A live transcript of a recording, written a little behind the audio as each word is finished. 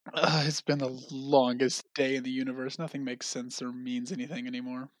It's been the longest day in the universe. Nothing makes sense or means anything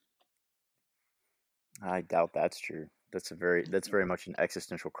anymore. I doubt that's true. That's very much an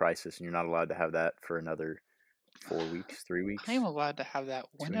existential crisis, and you're not allowed to have that for another 4 weeks, three I am weeks, allowed to have that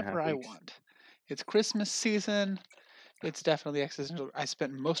two and a whenever half I weeks. want. It's Christmas season. It's definitely existential. I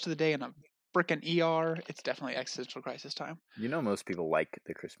spent most of the day in a frickin' ER. It's definitely existential crisis time. You know, most people like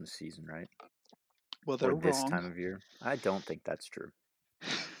the Christmas season, right? Well, Or they're this wrong. time of year. I don't think that's true.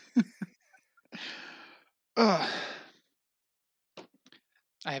 Ugh.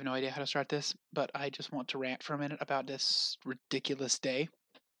 I have no idea how to start this, but I just want to rant for a minute about this ridiculous day.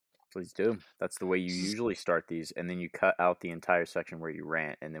 Please do. That's the way you usually start these, and then you cut out the entire section where you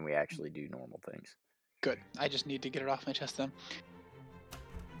rant, and then we actually do normal things. Good. I just need to get it off my chest then.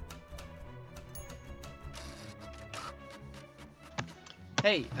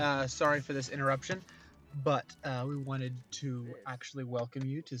 Hey, sorry for this interruption, but we wanted to actually welcome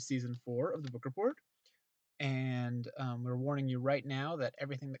you to season 4 of the Book Report. And we're warning you right now that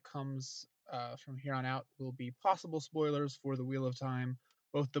everything that comes from here on out will be possible spoilers for The Wheel of Time,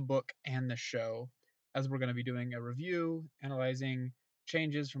 both the book and the show, as we're going to be doing a review, analyzing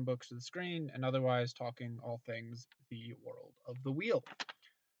changes from books to the screen, and otherwise talking all things the world of the wheel.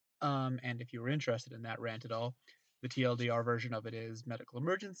 And if you were interested in that rant at all, the TLDR version of it is medical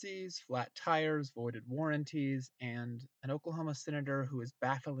emergencies, flat tires, voided warranties, and an Oklahoma senator who is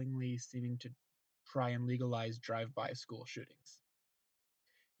bafflingly seeming to try and legalize drive-by school shootings.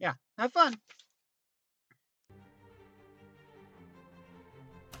 Yeah, have fun.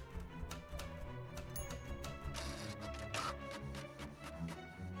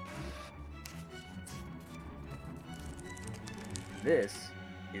 This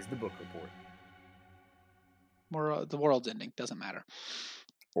is the Book Report. The world's ending. Doesn't matter.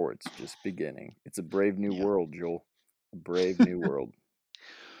 Or it's just beginning. It's a brave new Yeah. world, Joel. A brave new world.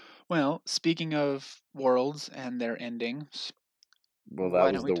 Well, speaking of worlds and their endings, Well, that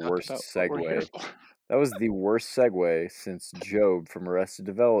why was don't we the talk worst about what we're here segue. for? That was the worst segue since Job from Arrested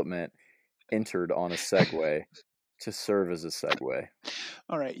Development entered on a segue to serve as a segue.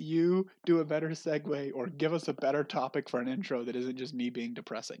 All right, you do a better segue or give us a better topic for an intro that isn't just me being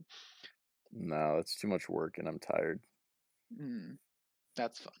depressing. No, it's too much work and I'm tired.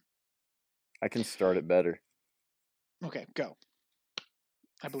 That's fun. I can start it better. Okay, go.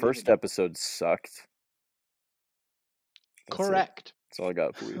 I believe in First you. episode sucked. That's it. Correct. That's all I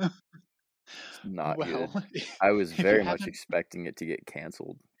got for you. It's not good. Well, I was if you very much haven't, expecting it to get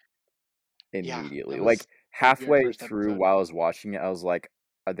canceled yeah, immediately. that Like was a weird halfway first through episode. while I was watching it, I was like,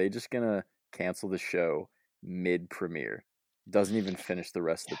 are they just gonna cancel the show mid premiere? Doesn't even finish the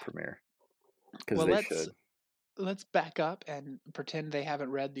rest of the premiere. Because Well, they let's should. let's back up and pretend they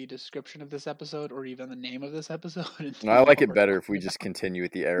haven't read the description of this episode or even the name of this episode and And I tell them like what it we're better if we talking just about. continue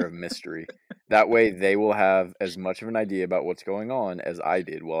with the air of mystery. That way they will have as much of an idea about what's going on as I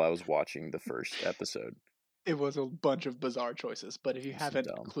did while I was watching the first episode. It was a bunch of bizarre choices, but if you It's haven't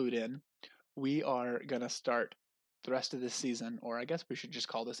dumb. clued in, we are going to start the rest of this season, or I guess we should just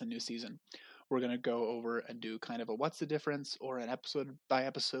call this a new season. We're going to go over and do kind of a what's the difference or an episode by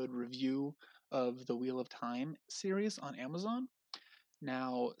episode review of the Wheel of Time series on Amazon.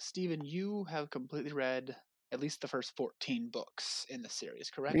 Now, Stephen, you have completely read at least the first 14 books in the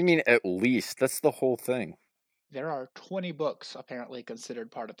series, What do you correct? mean at least? That's the whole thing. There are 20 books apparently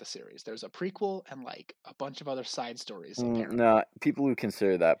considered part of the series. There's a prequel and like a bunch of other side stories apparently. Nah, people who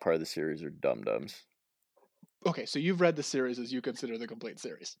consider that part of the series are dum dums. Okay, so you've read the series as you consider the complete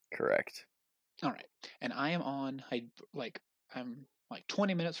series. Correct. All right. And I'm like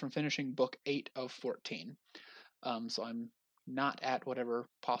 20 minutes from finishing book 8 of 14. So I'm not at whatever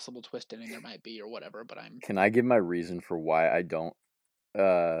possible twist ending there might be or whatever, but I'm Can I give my reason for why I don't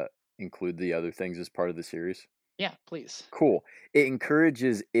uh include the other things as part of the series? yeah, please. Cool. It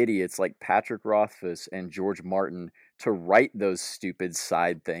encourages idiots like Patrick Rothfuss and George Martin to write those stupid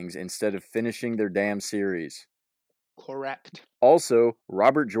side things instead of finishing their damn series. Correct. Also,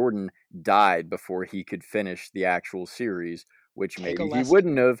 Robert Jordan died before he could finish the actual series, which Take a maybe he lesson.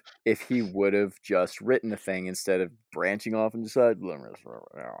 wouldn't have if he would have just written the thing instead of branching off and decide.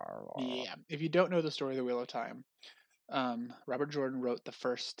 Yeah. If you don't know the story of the Wheel of Time, Robert Jordan wrote the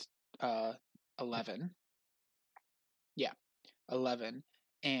first 11. Yeah, 11,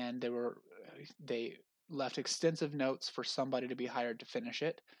 and they left extensive notes for somebody to be hired to finish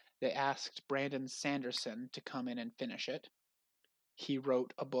it. They asked Brandon Sanderson to come in and finish it. He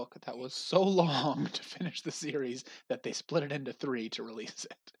wrote a book that was so long to finish the series that they split it into 3 to release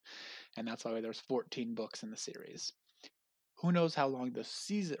it. And that's why there's 14 books in the series. Who knows how long the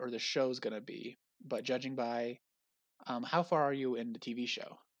season or the show's going to be, but judging by how far are you in the TV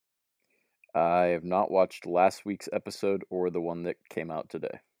show? I have not watched last week's episode or the one that came out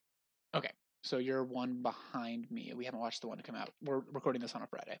today. Okay, so you're one behind me. We haven't watched the one to come out. We're recording this on a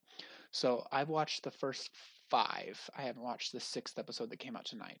Friday. So I've watched the first 5. I haven't watched the 6th episode that came out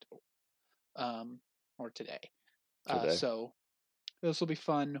tonight, or today. Today. So this will be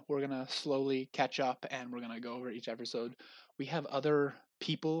fun. We're gonna slowly catch up, and we're gonna go over each episode. We have other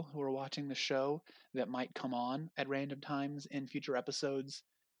people who are watching the show that might come on at random times in future episodes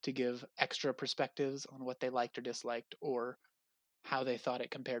to give extra perspectives on what they liked or disliked, or how they thought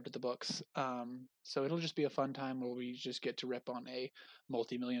it compared to the books. So it'll just be a fun time where we just get to rip on a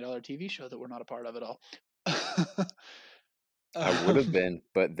multi-million-dollar TV show that we're not a part of at all. I would have um, been,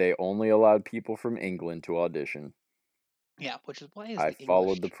 but they only allowed people from England to audition. yeah, which is I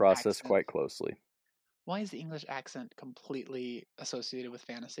followed the process quite closely. why is the English accent completely associated with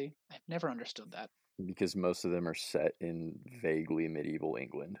fantasy? I've never understood that. Because most of them are set in vaguely medieval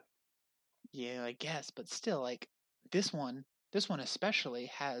England. Yeah, I guess, but still, like this one, this one especially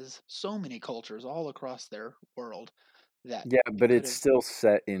has so many cultures all across their world that Yeah, it but could it's have. still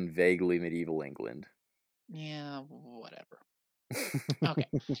set in vaguely medieval England. Yeah, whatever. Okay.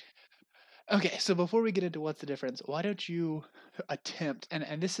 Okay, so before we get into what's the difference, why don't you attempt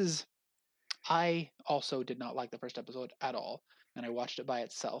and this is I also did not like the first episode at all, and I watched it by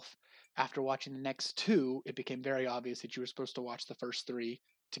itself. After watching the next 2, it became very obvious that you were supposed to watch the first 3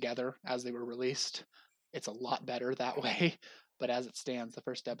 together as they were released. It's a lot better that way, but as it stands, the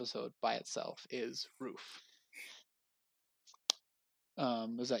first episode by itself is roof.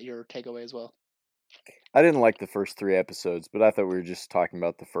 Was that your takeaway as well? I didn't like the first 3 episodes, but I thought we were just talking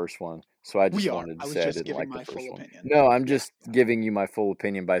about the first one, so I We just are. wanted to I was say I just didn't giving like the my first full one. opinion. No, I'm Yeah. just giving you my full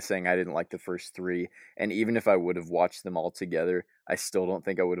opinion by saying I didn't like the first 3, and even if I would have watched them all together, I still don't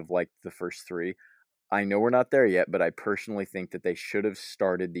think I would have liked the first 3. I know we're not there yet, but I personally think that they should have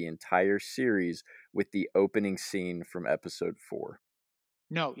started the entire series with the opening scene from episode 4.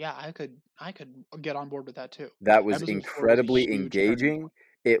 No, yeah, I could get on board with that too. That was Episode 4 was a incredibly huge turning engaging. point.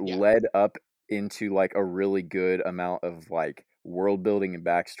 It Yeah. led up into like a really good amount of like world building and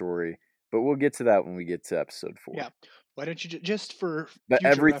backstory, but we'll get to that when we get to episode 4. Yeah. Why don't you just for But future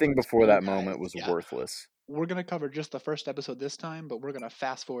everything reference for before you that guys, moment was yeah, worthless. we're going to cover just the first episode this time, but we're going to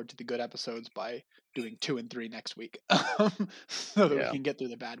fast forward to the good episodes by doing 2 and 3 next week. So that we Yeah, can get through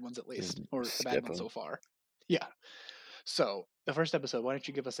the bad ones at just least, or the bad skip ones them. so far. Yeah. So, the first episode, why don't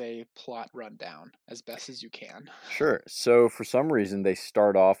you give us a plot rundown as best as you can? Sure. So for some reason they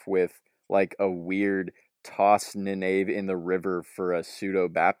start off with like a weird toss Nineve in the river for a pseudo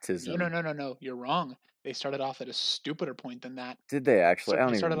No, no, baptism. no, no, no. You're wrong. They started off at a stupider point than that. Did they actually? I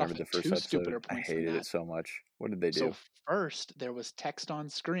They don't even started off remember the at first two episode. stupider I points than hated it that. so much. What did they So do? first, there was text on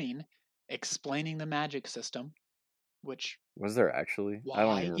screen explaining the magic system, which Was there actually? I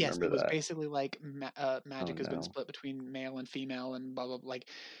don't why? even Yes, remember it was that. basically like Oh magic has been no. split between male and female and blah blah. Like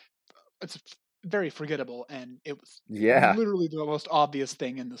it's very forgettable, and it was Yeah. literally the most obvious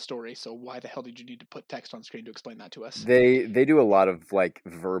thing in the story. So why the hell did you need to put text on screen to explain that to us? They do a lot of like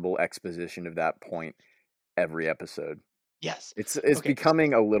verbal exposition of that point every episode. Yes. It's Okay.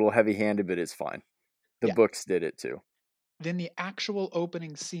 becoming a little heavy-handed, but it's fine. The Yeah. books did it too. Then the actual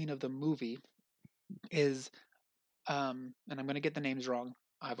opening scene of the movie is and I'm going to get the names wrong.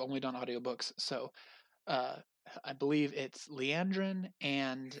 I've only done audiobooks, so uh I believe it's Leandrin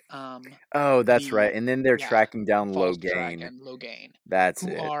and Oh, that's the right. And then they're yeah, tracking down false Logain. dragon Logain, That's who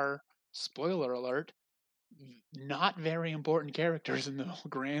it. are, spoiler alert, not very important characters in the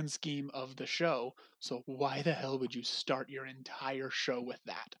grand scheme of the show. So why the hell would you start your entire show with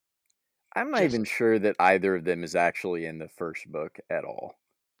that? I'm not Just even sure that either of them is actually in the first book at all,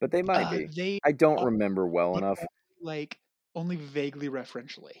 but they might be. they I don't are, remember well but enough. like only vaguely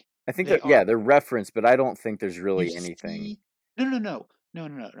referentially. I think They that are. yeah, they're referenced, but I don't think there's You really anything. see, no, no, no, no,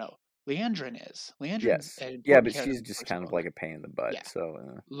 no, no, no. Leandrin is. Leandrin's Yes, an yeah, important but character she's in the just first kind of book. like a pain in the butt. Yeah.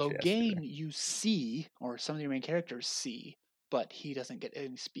 So she has to be Logain, there. you see, or some of your main characters see, but he doesn't get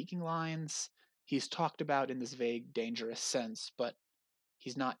any speaking lines. He's talked about in this vague, dangerous sense, but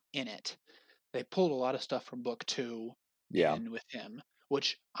he's not in it. They pulled a lot of stuff from book 2 Yeah, in with him,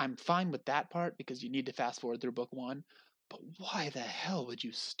 which I'm fine with that part because you need to fast forward through book 1. But why the hell would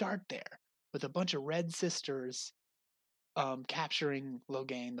you start there with a bunch of red sisters capturing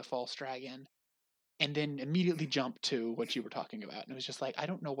Logain, the false dragon, and then immediately jump to what you were talking about? And it was just like, I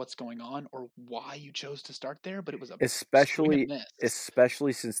don't know what's going on or why you chose to start there, but it was a swing and especially miss.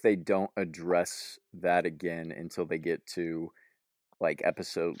 especially since they don't address that again until they get to like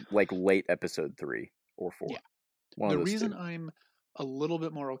late episode 3 or Yeah. 4. One of The those reason two. I'm a little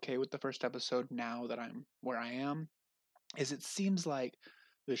bit more okay with the first episode now that I'm where I am is it seems like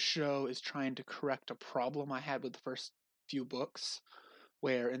the show is trying to correct a problem I had with the first few books,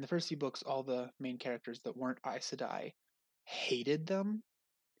 where in the first few books, all the main characters that weren't Aes Sedai hated them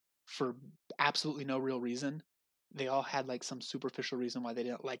for absolutely no real reason. They all had like some superficial reason why they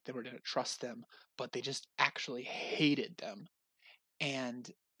didn't like them or didn't trust them, but they just actually hated them.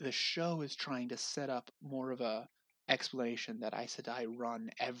 And the show is trying to set up more of a explanation that Aes Sedai run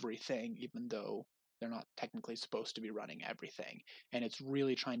everything, even though they're not technically supposed to be running everything. And it's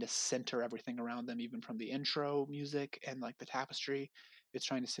really trying to center everything around them, even from the intro music and like the tapestry. It's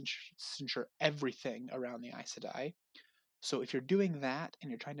trying to center everything around the Aes Sedai. So if you're doing that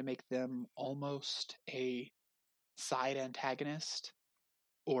and you're trying to make them almost a side antagonist,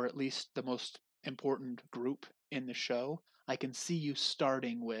 or at least the most important group in the show, I can see you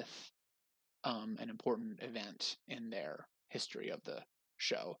starting with an important event in their history of the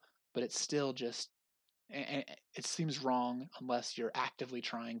show. But it's still just, it seems wrong unless you're actively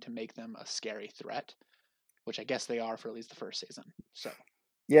trying to make them a scary threat, which I guess they are for at least the first season. So I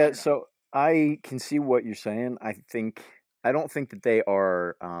Yeah, don't know. so I can see what you're saying. I don't think that they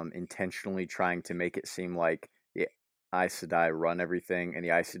are intentionally trying to make it seem like the Aes Sedai run everything and the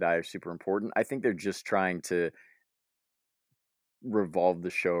Aes Sedai are super important. I think they're just trying to revolve the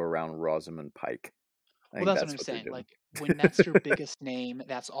show around Rosamund Pike. I Well, think that's what that's I'm what they're saying. doing. Like when that's your biggest name,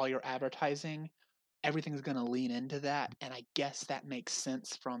 that's all you're advertising. Everything's going to lean into that, and I guess that makes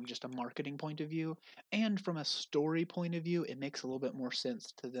sense from just a marketing point of view, and from a story point of view, it makes a little bit more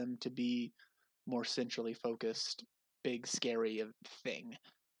sense to them to be more centrally focused, big scary thing.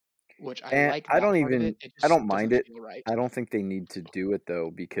 Which I And like that part of it. It I just don't mind doesn't it. feel right. I don't think they need to do it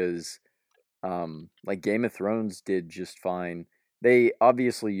though because like Game of Thrones did just fine. They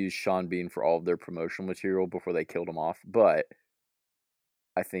obviously used Sean Bean for all of their promotional material before they killed him off, but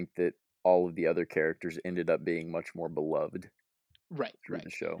I think that all of the other characters ended up being much more beloved Right, through the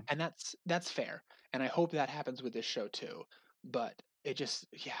right. show. And that's fair. And I hope that happens with this show too. But it just,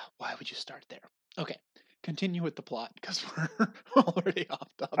 yeah, why would you start there? Okay, continue with the plot because we're already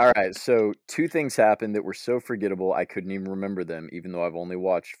off All topic. right, so two things happened that were so forgettable I couldn't even remember them, even though I've only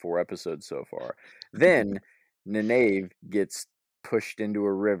watched 4 episodes so far. Then Nynaeve gets pushed into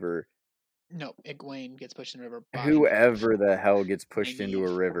a river. No, Egwene gets pushed in the river by Nynaeve. Whoever the hell gets pushed into a Nynaeve.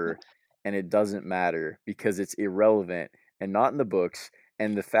 river, and it doesn't matter because it's irrelevant and not in the books.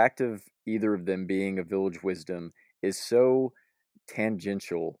 And the fact of either of them being a village wisdom is so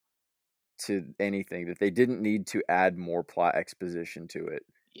tangential to anything that they didn't need to add more plot exposition to it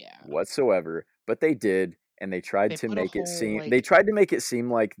Yeah. whatsoever, but they did, and They put a whole they like tried to make it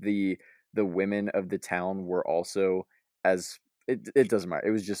seem like the women of the town were also as it doesn't matter.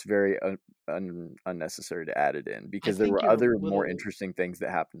 It was just very unnecessary to add it in I because there think were you're a other more little interesting things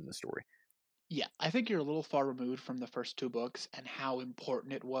that happened in the story. yeah, I think you're a little far removed from the first two books and how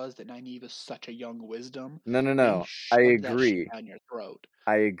important it was that Nynaeve is such a young wisdom. No, no, They no. shoved that shit down your throat.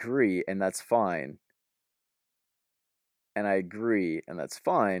 I agree, and that's fine. And I agree, and that's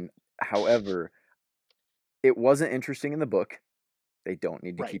fine. However, it wasn't interesting in the book. They don't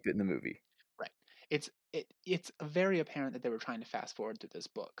need to Right. keep it in the movie. Right. It's very apparent that they were trying to fast forward through this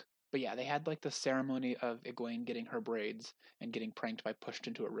book. But yeah, they had like the ceremony of Egwene getting her braids and getting pranked by pushed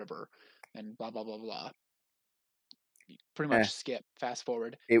into a river and blah blah blah blah. Pretty Eh, much skip, fast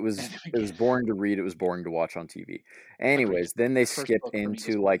forward, and then we it was get boring to read, it was boring to watch on TV. agreed. Anyways, then they The first skip book for me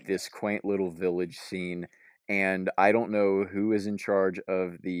was into like boring, this yes. quaint little village scene, and I don't know who is in charge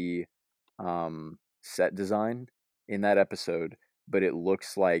of the set design in that episode, but it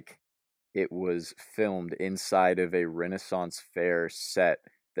looks like it was filmed inside of a Renaissance fair set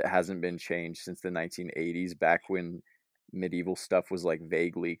that hasn't been changed since the 1980s, back when medieval stuff was like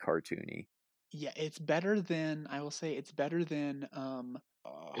vaguely cartoony. Yeah, it's better than I will say it's better than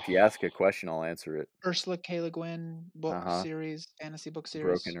If you ask a question, I'll answer it. Ursula K. Le Guin book Uh-huh. series, fantasy book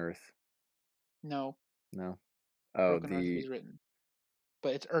series. Broken Earth. No, No. Oh, Broken Earth the was written,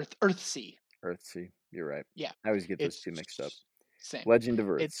 but it's Earthsea. Earthsea. You're right. Yeah, I always get those it's two mixed up. same. Legend of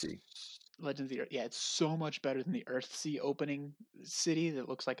It's Earthsea. Legends of the Earth. Yeah, it's so much better than the Earthsea opening city that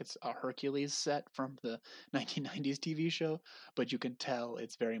looks like it's a Hercules set from the 1990s TV show, but you can tell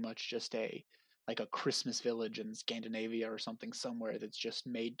it's very much just a like a Christmas village in Scandinavia or something somewhere that's just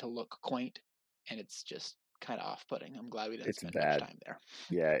made to look quaint, and it's just kind of off-putting. I'm glad we didn't It's spend much bad. time there.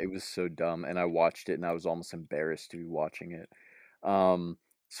 Yeah, it was so dumb, and I watched it, and I was almost embarrassed to be watching it. Um,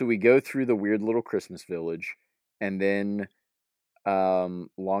 so we go through the weird little Christmas village, and then,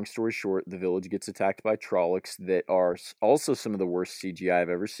 long story short, the village gets attacked by Trollocs that are also some of the worst CGI I've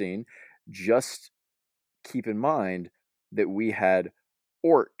ever seen. Just keep in mind that we had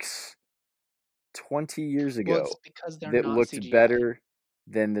orcs 20 years Well, it's ago because they're that not looked CGI. better.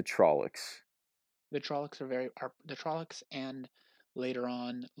 Then the Trollocs. The Trollocs are the Trollocs, and later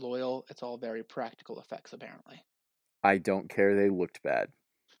on Loyal. It's all very practical effects apparently. I don't care. They looked bad.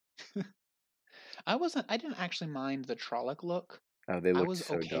 I didn't actually mind the Trolloc look. Oh, they I looked was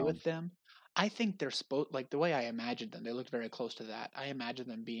so okay with dumb. them. I think they're supposed like the way I imagined them. They looked very close to that. I imagined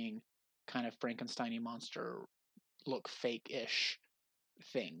them being kind of Frankenstein-y monster look fake-ish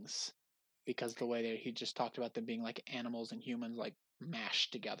things because the way that he just talked about them being like animals and humans like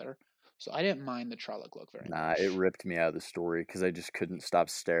mashed together. So I didn't mind the Trolloc look very Nah, it much. ripped me out of the story because I just couldn't stop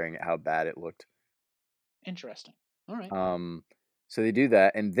staring at how bad it looked. Interesting. All right. Um, so they do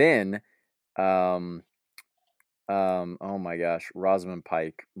that, and then, um, oh my gosh, Rosamund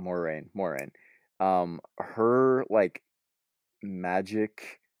Pike, Moraine, her like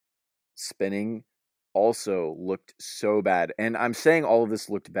magic spinning also looked so bad, and I'm saying all of this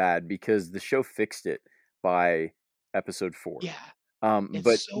looked bad because the show fixed it by episode 4. Yeah. But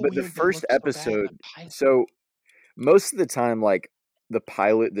It's so the weird that it first looks so bad in episode, the pilot. so most of the time, like the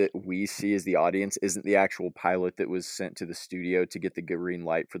pilot that we see as the audience isn't the actual pilot that was sent to the studio to get the green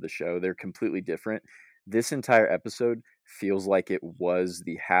light for the show. They're completely different. This entire episode feels like it was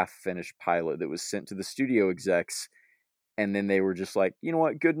the half finished pilot that was sent to the studio execs, and then they were just like, you know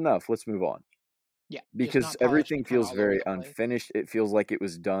what, good enough, let's move on. Yeah, just Because not polished everything and kind of feels all over very the place. unfinished. It feels like it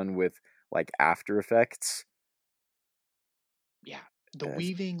was done with like After Effects. Yeah. The As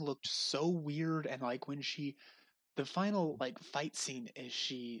weaving looked so weird and like when she the final like fight scene is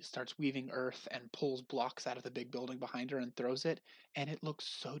she starts weaving earth and pulls blocks out of the big building behind her and throws it and it looks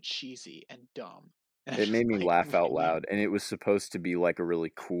so cheesy and dumb. And I'm It just made me like, laugh what are out you doing? loud, and it was supposed to be like a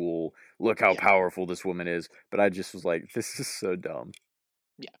really cool, look how Yeah. powerful this woman is, but I just was like, this is so dumb.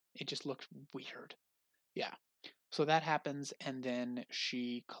 Yeah. It just looked weird. Yeah. So that happens and then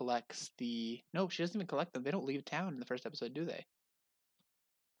she collects the no, she doesn't even collect them. They don't leave town in the first episode, do they?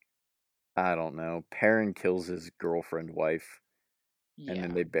 I don't know. Perrin kills his girlfriend wife, and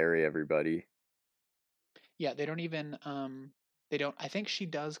then Yeah. they bury everybody. Yeah, they don't even they don't I think she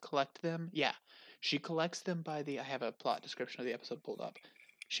does collect them. Yeah. She collects them by the I have a plot description of the episode pulled up.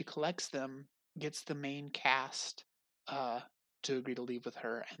 She collects them, gets the main cast uh to agree to leave with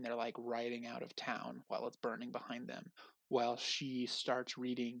her and they're like riding out of town while it's burning behind them while she starts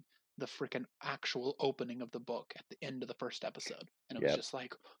reading the freaking actual opening of the book at the end of the first episode. And it was Yep, just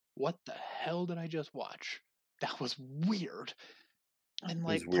like, what the hell did I just watch? That was weird. And it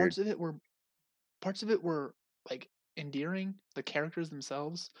was like weird. parts of it were like endearing. The characters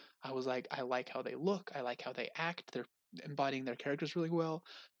themselves, I was like, I like how they look, I like how they act. They're embodying their characters really well.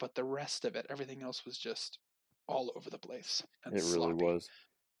 But the rest of it, everything else was just all over the place and It really sloppy. was.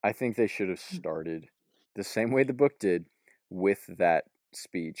 I think they should have Hmm. started the same way the book did with that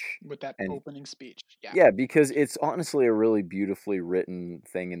speech. With that And opening speech, yeah, yeah, because it's honestly a really beautifully written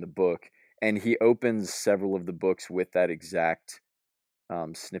thing in the book, and he opens several of the books with that exact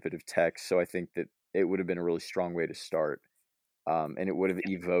snippet of text. So I think that it would have been a really strong way to start, and it would have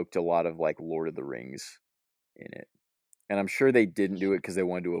evoked a lot of like Lord of the Rings in it. And I'm sure they didn't do yeah. it because they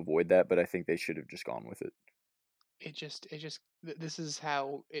wanted to avoid that, but I think they should have just gone with it. This is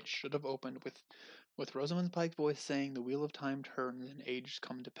how it should have opened with Rosamund Pike's voice saying, "The wheel of time turns and ages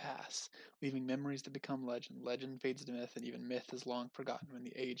come to pass, leaving memories that become legend. Legend fades to myth, and even myth is long forgotten when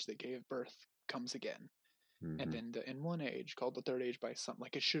the age that gave birth comes again." And Hmm. then in one age called the third age by some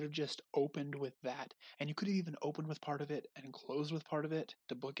like it should have just opened with that, and you could have even opened with part of it and closed with part of it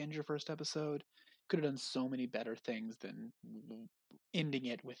to bookend your first episode. Could have done so many better things than ending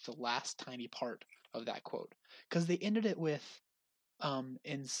it with the last tiny part of that quote because they ended it with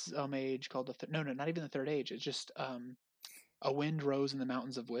in some age called no, not even the third age. It's just a wind rose in the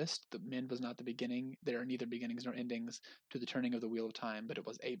mountains of Wist. The wind was not the beginning. There are neither beginnings nor endings to the turning of the wheel of time, but it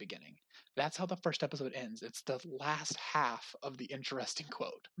was a beginning. That's how the first episode ends. It's the last half of the interesting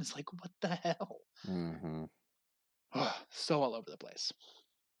quote. It's like, what the hell? Hmm. So all over the place.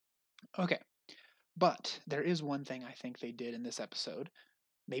 Okay, but there is one thing I think they did in this episode,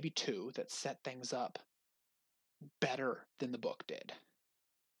 maybe two, that set things up better than the book did.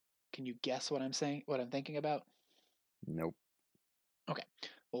 Can you guess what I'm saying? What I'm thinking about? Nope. Okay.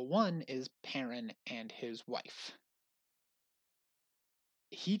 Well, one is Perrin and his wife.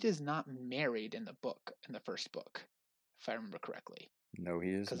 He is not married in the book, in the first book, if I remember correctly, No, he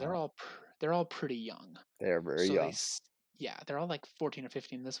is because not. they're all pretty young. They are very So young. yeah, they're all like 14 or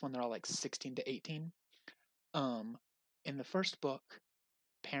 15. This one they're all like 16 to 18. Um, in the first book,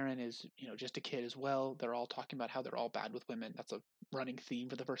 Perrin is just a kid as well. They're all talking about how they're all bad with women. That's a running theme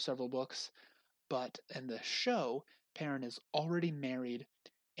for the first several books. But in the show, Perrin is already married,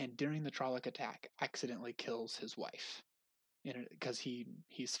 and during the Trolloc attack, accidentally kills his wife. because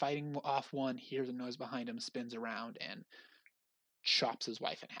he's fighting off one, hears a noise behind him, spins around, and chops his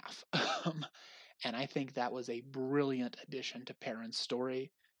wife in half. And I think that was a brilliant addition to Perrin's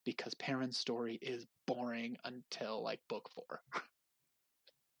story because Perrin's story is boring until like book 4.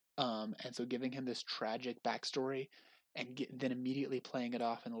 And so giving him this tragic backstory and then immediately playing it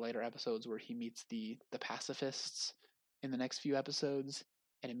off in the later episodes where he meets the pacifists in the next few episodes,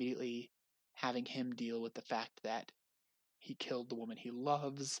 and immediately having him deal with the fact that he killed the woman he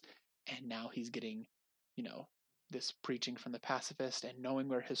loves, and now he's getting, you know, this preaching from the pacifist, and knowing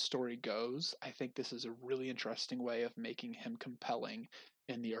where his story goes, I think this is a really interesting way of making him compelling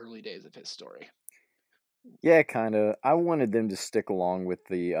in the early days of his story. Yeah, kind of. I wanted them to stick along with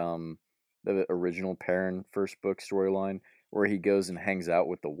the original Perrin first book storyline where he goes and hangs out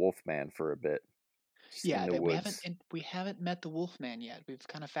with the Wolfman for a bit, just in Yeah, the that woods. we haven't met the Wolfman yet. We've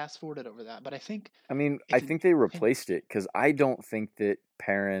kind of fast forwarded over that, but I think I mean, I if you think they pin, replaced it because I don't think that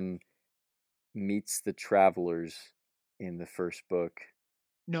Perrin meets the travelers in the first book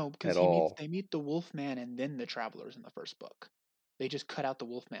no, because at all. they meet the Wolfman and then the Travelers in the first book. They just cut out the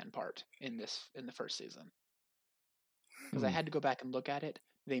Wolfman part in the first season. Because I Hmm. had to go back and look at it.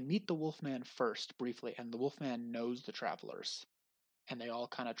 They meet the Wolfman first briefly, and the Wolfman knows the Travelers, and they all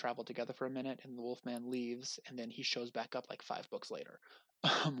kind of travel together for a minute, and the Wolfman leaves, and then he shows back up like 5 books later,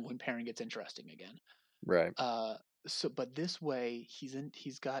 when Perrin gets interesting again. Right. Uh, but this way,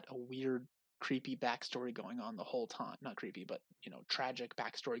 he's got a weird, creepy backstory going on the whole time. Not creepy, but tragic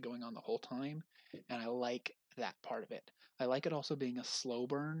backstory going on the whole time, and I like that part of it. I like it also being a slow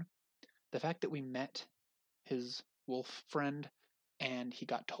burn. The fact that we met his wolf friend and he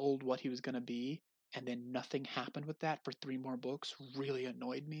got told what he was going to be, and then nothing happened with that for 3 more books really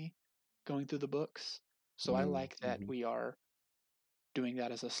annoyed me going through the books. So I like that Mm-hmm. we are doing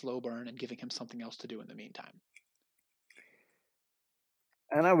that as a slow burn and giving him something else to do in the meantime.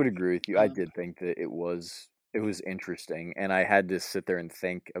 And I would agree with you. I Um, did think that it was interesting, and I had to sit there and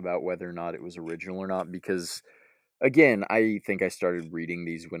think about whether or not it was original or not because again, I think I started reading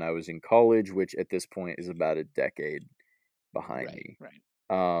these when I was in college, which at this point is about a decade behind right, me. right.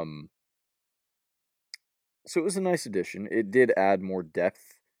 Um, so it was a nice addition. It did add more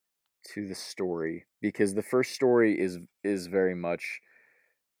depth to the story because the first story is very much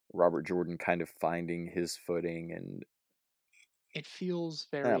Robert Jordan kind of finding his footing, and It feels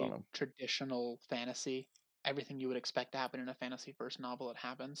I don't very know. traditional fantasy. Everything you would expect to happen in a fantasy first novel, it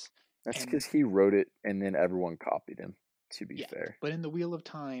happens. That's And because he wrote it and then everyone copied him, to be yeah, fair. but in the Wheel of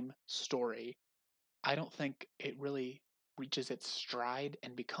Time story, I don't think it really reaches its stride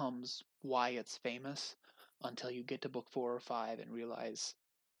and becomes why it's famous until you get to book 4 or 5 and realize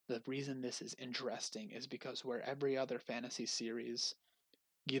the reason this is interesting is because where every other fantasy series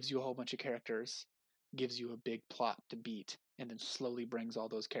gives you a whole bunch of characters, gives you a big plot to beat, and then slowly brings all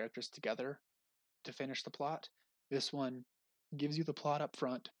those characters together to finish the plot, this one gives you the plot up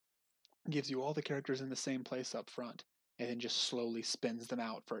front, gives you all the characters in the same place up front, and then just slowly spins them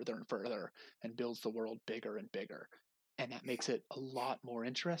out further and further and builds the world bigger and bigger. And that makes it a lot more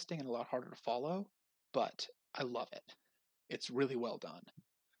interesting and a lot harder to follow, but I love it. It's really well done.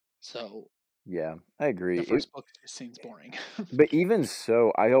 So Yeah, I the agree. first book just seems boring. But even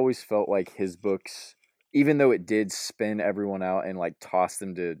so, I always felt like his books, even though it did spin everyone out and like toss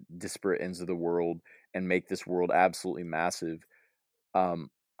them to disparate ends of the world and make this world absolutely massive,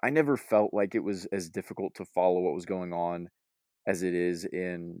 um, I never felt like it was as difficult to follow what was going on as it is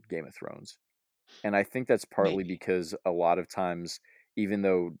in Game of Thrones. And I think that's partly Maybe. because a lot of times, even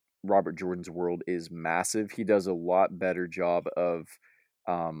though Robert Jordan's world is massive, he does a lot better job of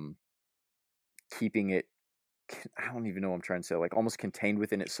um, keeping it. I don't even know what I'm trying to say, like almost contained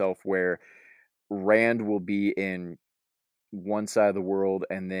within itself, where Rand will be in one side of the world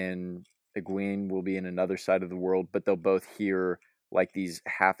and then Egwene will be in another side of the world, but they'll both hear like these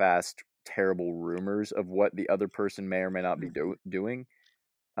half-assed terrible rumors of what the other person may or may not be Mm-hmm. doing.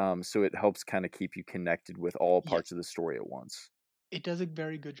 So it helps kind of keep you connected with all Yeah, parts of the story at once. it does a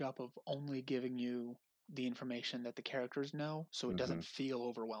very good job of only giving you the information that the characters know, so it Hmm. doesn't feel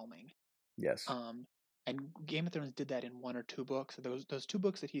overwhelming. Yes. Um, and Game of Thrones did that in 1 or 2 books. Those 2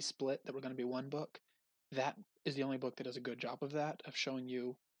 books that he split that were going to be one book, that is the only book that does a good job of that, of showing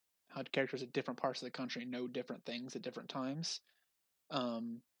you how characters at different parts of the country know different things at different times.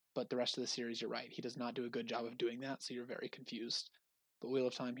 Um, but the rest of the series, you're right, he does not do a good job of doing that, so you're very confused. The Wheel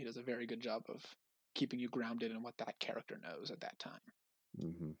of Time, he does a very good job of keeping you grounded in what that character knows at that time,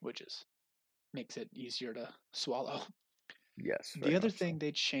 Hmm. which is makes it easier to swallow. Yes, The very other much so. thing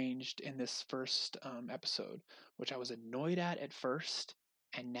they changed in this first episode, which I was annoyed at first,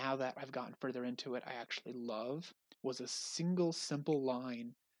 and now that I've gotten further into it, I actually love, was a single simple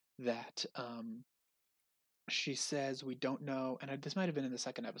line that she says, we don't know, and this might have been in the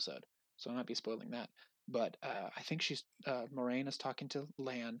second episode, so I might be spoiling that. But I think Moraine is talking to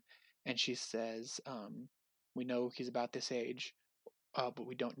Lan, and she says, we know he's about this age, but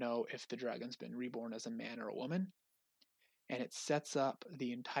we don't know if the dragon's been reborn as a man or a woman. And it sets up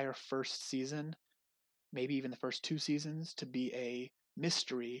the entire first season, maybe even the first 2 seasons, to be a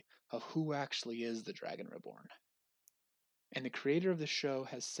mystery of who actually is the Dragon Reborn. And the creator of the show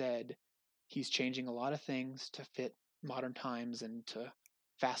has said he's changing a lot of things to fit modern times and to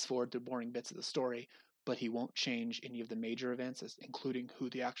fast forward through boring bits of the story, but he won't change any of the major events, including who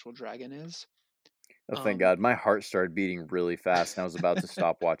the actual dragon is. Oh, thank God. My heart started beating really fast, and I was about to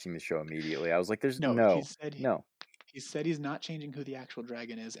stop watching the show immediately. I was like, there's No, no. he said he's not changing who the actual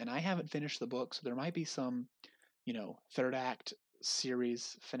dragon is, and I haven't finished the book, so there might be some, third act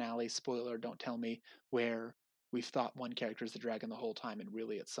series finale spoiler, don't tell me, where we've thought one character is the dragon the whole time and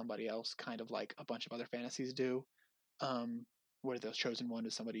really it's somebody else, kind of like a bunch of other fantasies do, where the chosen one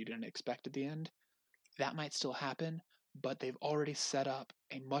is somebody you didn't expect at the end. That might still happen, but they've already set up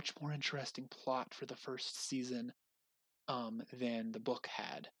a much more interesting plot for the first season than the book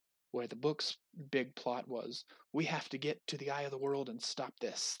had, where the book's big plot was, we have to get to the eye of the world and stop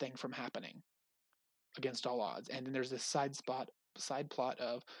this thing from happening against all odds. And then there's this side plot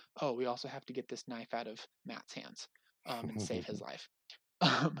of, oh, we also have to get this knife out of Matt's hands and save his life.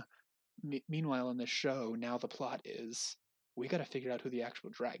 Meanwhile, in this show, now the plot is, we got to figure out who the actual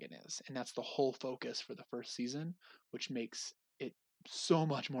dragon is, and that's the whole focus for the first season, which makes it so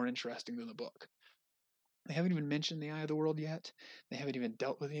much more interesting than the book. They haven't even mentioned the Eye of the World yet. They haven't even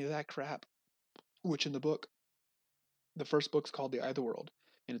dealt with any of that crap, which in the first book's called The Eye of the World,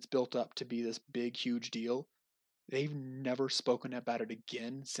 and it's built up to be this big, huge deal. They've never spoken about it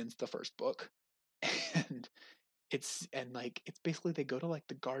again since the first book. And it's basically they go to like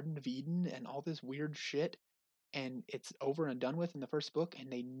the Garden of Eden and all this weird shit, and it's over and done with in the first book, and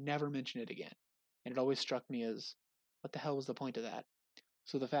they never mention it again. And it always struck me as, what the hell was the point of that?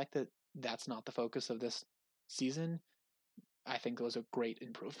 So the fact that that's not the focus of this season, I think was a great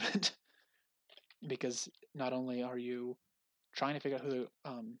improvement. Because not only are you trying to figure out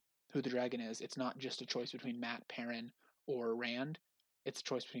who the dragon is, it's not just a choice between Matt, Perrin, or Rand. It's a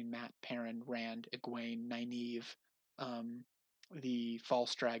choice between Matt, Perrin, Rand, Egwene, Nynaeve, the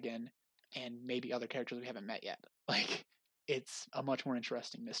false dragon, and maybe other characters we haven't met yet. Like, it's a much more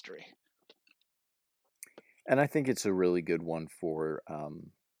interesting mystery. And I think it's a really good one for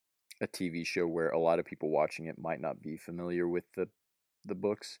a TV show where a lot of people watching it might not be familiar with the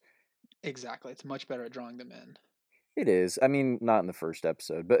books. Exactly. It's much better at drawing them in. It is. I mean, not in the first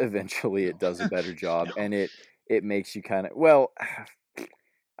episode, but eventually it does a better job, No. and it makes you kind of, well, I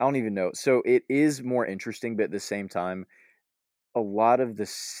don't even know. So it is more interesting, but at the same time, a lot of the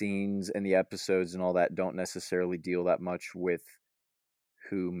scenes and the episodes and all that don't necessarily deal that much with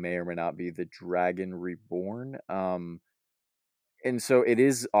who may or may not be the Dragon Reborn. And so it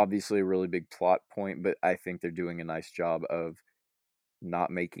is obviously a really big plot point, but I think they're doing a nice job of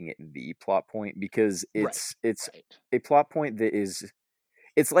not making it the plot point, because it's right. a plot point that is,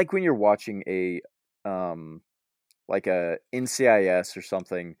 it's like when you're watching a like a NCIS or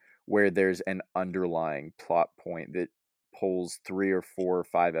something where there's an underlying plot point that pulls 3 or 4 or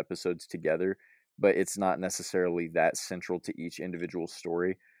 5 episodes together, but it's not necessarily that central to each individual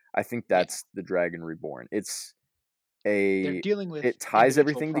story. I think that's the Dragon Reborn. They're dealing with It ties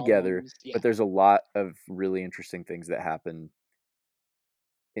individual everything together, problems. Yeah. but there's a lot of really interesting things that happen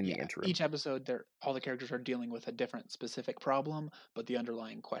in the interim. Each episode, all the characters are dealing with a different specific problem, but the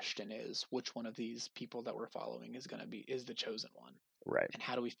underlying question is, which one of these people that we're following is the chosen one, right? And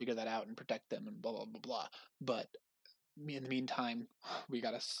how do we figure that out and protect them and blah blah blah blah. But in the meantime, we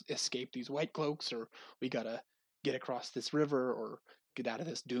gotta escape these white cloaks, or we gotta get across this river, or get out of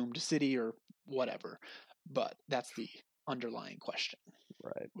this doomed city, or whatever. But that's the underlying question,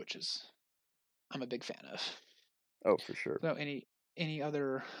 right? Which is I'm a big fan of. Oh, for sure. So any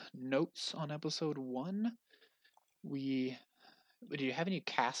other notes on episode 1? Do you have any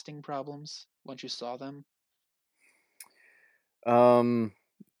casting problems once you saw them?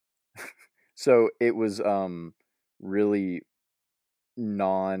 So it was really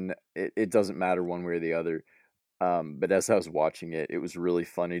it doesn't matter one way or the other. But as I was watching it, it was really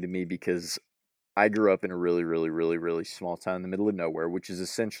funny to me because I grew up in a really, really, really, really small town in the middle of nowhere, which is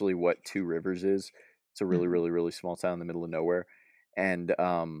essentially what Two Rivers is. It's a really, really, really small town in the middle of nowhere. And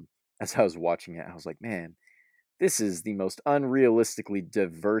as I was watching it, I was like, man, this is the most unrealistically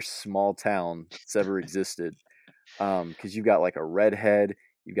diverse small town that's ever existed. Because you got like a redhead,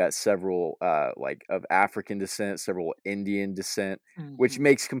 You've got several like of African descent, several Indian descent, which Mm-hmm.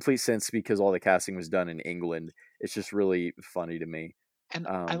 makes complete sense because all the casting was done in England. It's just really funny to me. And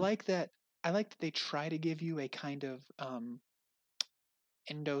I Um, like that. I like that they try to give you a kind of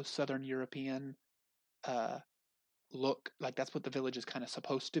Indo-Southern European uh, look. Like that's what the village is kind of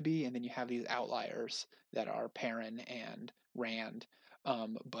supposed to be, and then you have these outliers that are Perrin and Rand.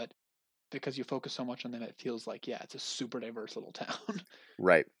 But because you focus so much on them, it feels like yeah, it's a super diverse little town.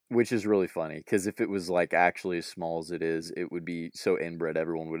 right, which is really funny because if it was like actually as small as it is, it would be so inbred.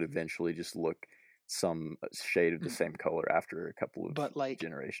 Everyone would eventually just look some shade of the same Mhm. color after a couple of But like,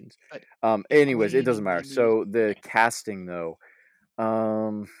 generations. but Anyways, it Egwene doesn't and matter. Nynaeve, So the okay, casting though,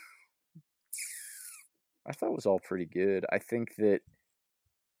 um, I thought was all pretty good. I think that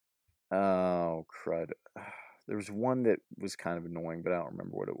oh crud, there was one that was kind of annoying, but I don't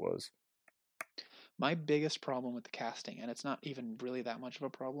remember what it was. my biggest problem with the casting, and it's not even really that much of a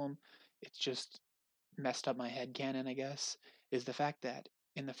problem, it's just messed up my head canon, I guess, is the fact that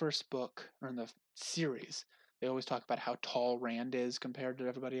in the first book or in the series, they always talk about how tall Rand is compared to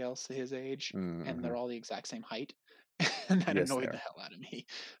everybody else his age, and Mm-hmm. they're all the exact same height, and that Yes, they annoyed the are. hell out of me.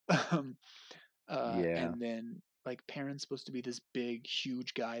 um, Yeah, and then like Perrin's supposed to be this big,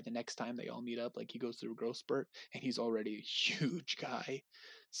 huge guy. The next time they all meet up, like he goes through a growth spurt, and he's already a huge guy.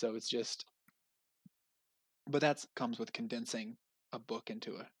 So it's just, but that comes with condensing a book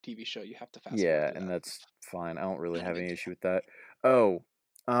into a TV show. You have to fast forward yeah, through and that that's stuff. fine. I don't really Not a have big any deal. issue with that. Oh,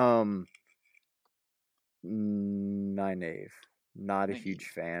 um, Nynaeve. Not a huge Nynaeve.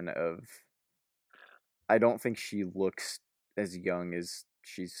 fan of. I don't think she looks as young as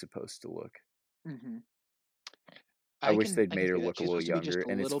she's supposed to look. Hmm. I wish they'd I can made her see that look a she's little supposed to be younger, just a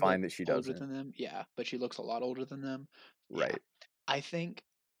and it's little fine bit that she older doesn't. than them. Yeah, but she looks a lot older than them. Yeah, Right. I think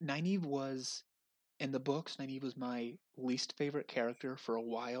Nynaeve was in the books. Nynaeve was my least favorite character for a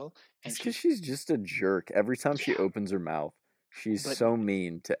while, It's and because she's she's just a jerk. Every time she yeah, opens her mouth, she's but so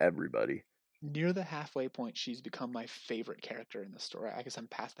mean to everybody. near the halfway point, she's become my favorite character in the story. I guess I'm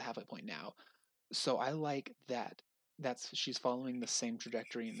past the halfway point now, so I like that. That's she's following the same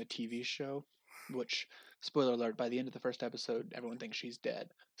trajectory in the TV show, which spoiler alert, by the end of the first episode, everyone thinks she's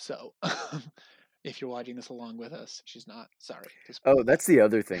dead. So if you're watching this along with us, she's not. Sorry to Oh, spoil that. that's the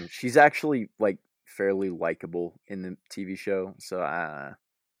other thing. She's actually like fairly likable in the TV show. So,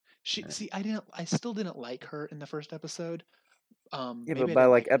 She see, I still didn't like her in the first episode. yeah, but Maybe I by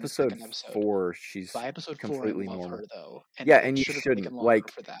didn't like like her in the episode second episode. 4, she's By episode 4, I completely love her normal. though, and Yeah, it and you should have taken shouldn't. longer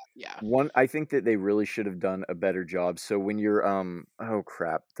Like for that. Yeah, I think that they really should have done a better job. So when you're oh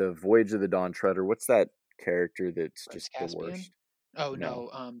crap, the Voyage of the Dawn Treader, what's that character that's Prince just the Caspian. worst? Oh No. no,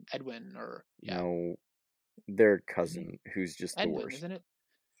 Edwin or yeah, No, their isn't he cousin who's just the Edwin? worst. Isn't it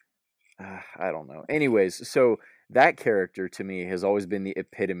I don't know. Anyways, so that character to me has always been the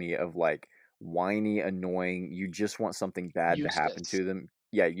epitome of like whiny, annoying. You just want something bad to happen Eustace? to them.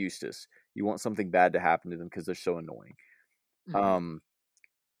 Yeah, Eustace. You want something bad to happen to them because they're so annoying. Mm-hmm. Um,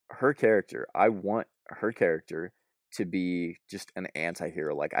 her character, I want her character to be just an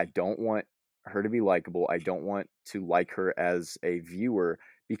anti-hero. Like I don't want her to be likable. I don't want to like her as a viewer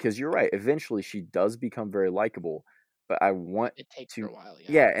because you're right. Eventually she does become very likable, but I want It takes her to a while,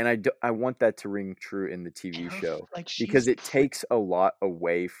 yeah. yeah, and I want that to ring true in the And TV her show like because she's it takes a lot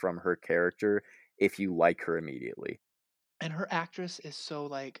away from her character if you like her immediately. and her actress is so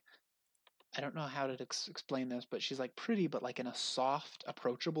like I don't know how to explain this, but she's like pretty, but like in a soft,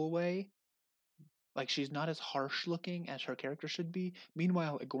 approachable way. Like she's not as harsh looking as her character should be.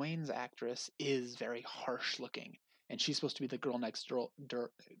 Meanwhile, Egwene's actress is very harsh looking, and she's supposed to be the girl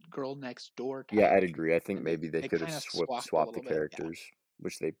next door Yeah, type. I'd agree. I think And they maybe they they could have kind of swapped a swapped the little bit. Yeah, characters,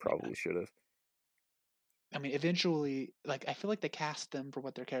 which they yeah. probably should have. I mean, eventually, like I feel like they cast them for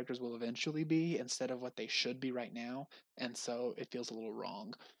what their characters will eventually be instead of what they should be right now, and so it feels a little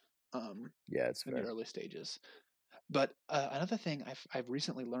wrong Yeah, it's in the fair. early stages. But another thing I've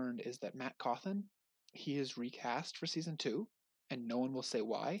recently learned is that Matt Cawthon, he is recast for season 2, and no one will say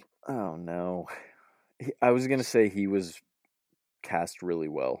why. Oh no. I was gonna say he was cast really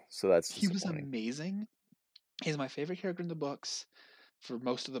well, so that's He was disappointing. amazing. He's my favorite character in the books for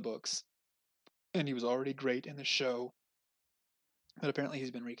most of the books, and he was already great in the show. But apparently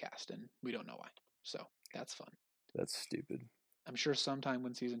he's been recast, and we don't know why. So that's fun. That's stupid. I'm sure sometime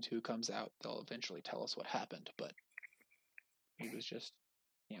when season 2 comes out, they'll eventually tell us what happened. But he was just,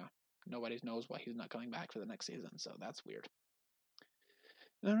 yeah, nobody knows why he's not coming back for the next season. So that's weird.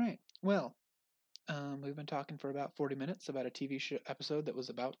 All right. Well, we've been talking for about 40 minutes about a TV episode that was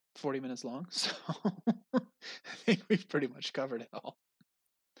about 40 minutes long, so I think we've pretty much covered it all.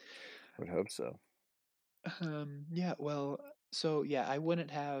 Would hope so. Yeah, well, So yeah, I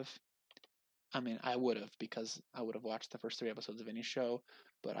wouldn't have. I mean, I would have because I would have watched the first 3 episodes of any show,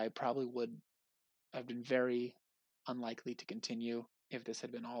 but I probably would. I've been very unlikely to continue if this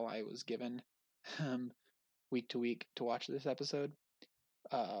had been all I was given, um, week to week to watch this episode.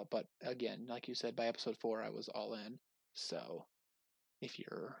 But again, like you said, by episode 4, I was all in. So if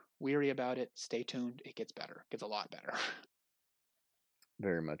you're weary about it, stay tuned. It gets better. It gets a lot better.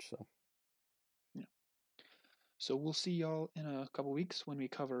 Very much so. Yeah. So we'll see y'all in a couple weeks when we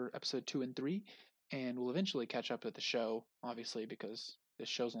cover episode 2 and 3, and we'll eventually catch up with the show, obviously, because this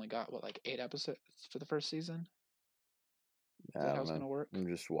show's only got what, like 8 episodes for the first season. Is I that how don't it's know. gonna work? I'm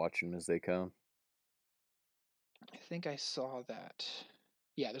just watching them as they come. I think I saw that.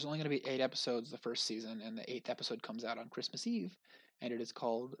 Yeah, there's only going to be 8 episodes the first season, and the 8th episode comes out on Christmas Eve, and it is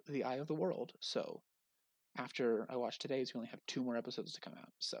called The Eye of the World. So after I watch today's, we only have 2 more episodes to come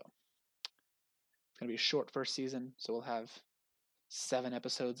out. So it's going to be a short first season. So we'll have 7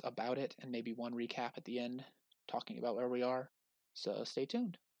 episodes about it, and maybe one recap at the end, talking about where we are. So stay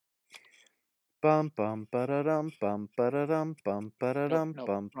tuned. Bum bum ba-da-dum bum ba-da-dum bum Nope, ba-da-dum nope,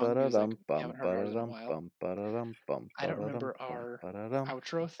 bum wrong music. ba-da-dum We bum haven't heard ours in a ba-da-dum while. bum ba-da-dum bum I don't ba-da-dum remember bum our ba-da-dum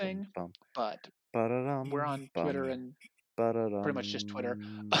outro bum thing, bum but we're ba-da-dum on Twitter bum and pretty much just Twitter,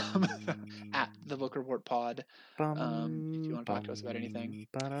 at the Book Report Pod, if you bum want to talk to us about anything.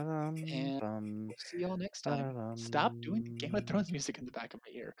 bum ba-da-dum And bum we'll see y'all next time. Stop doing the Game of ba-da-dum. Thrones music in the back of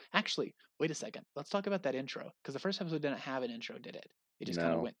my ear. Actually, wait a second. Let's talk about that intro, because the first episode didn't have an intro, did it? It just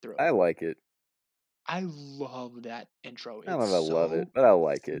kind of No, went through. I like it. I love that intro. I don't It's know if I love it, so but I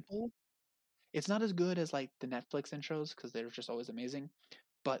like it. simple. It's not as good as like the Netflix intros because they're just always amazing.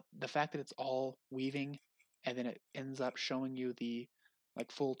 But the fact that it's all weaving and then it ends up showing you the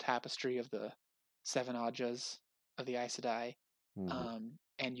like full tapestry of the seven Ajas of the Aes Sedai, Mhm.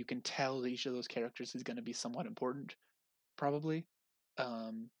 and you can tell that each of those characters is going to be somewhat important, probably.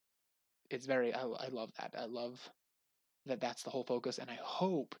 Um, it's very. I love that. I love that that's the whole focus, and I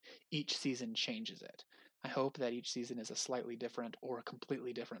hope each season changes it. I hope that each season is a slightly different or a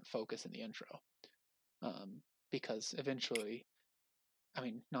completely different focus in the intro, because eventually, I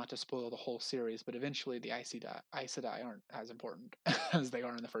mean, not to spoil the whole series, but eventually the Aes Sedai aren't as important as they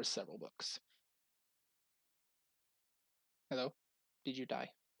are in the first several books. Hello? Did you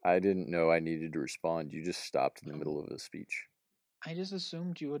die? I didn't know I needed to respond. You just stopped in the Oh, middle of a speech. I just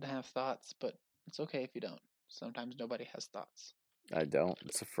assumed you would have thoughts, but it's okay if you don't. Sometimes nobody has thoughts. I don't.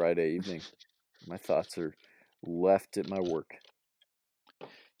 It's a Friday evening. My thoughts are left at my work.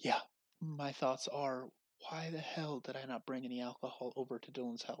 Yeah, my thoughts are, why the hell did I not bring any alcohol over to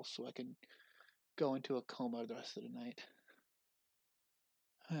Dylan's house so I can go into a coma the rest of the night?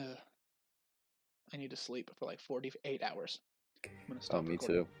 I need to sleep for like 48 hours. I'm going to Oh, stop me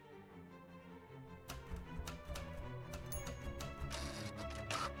recording. too.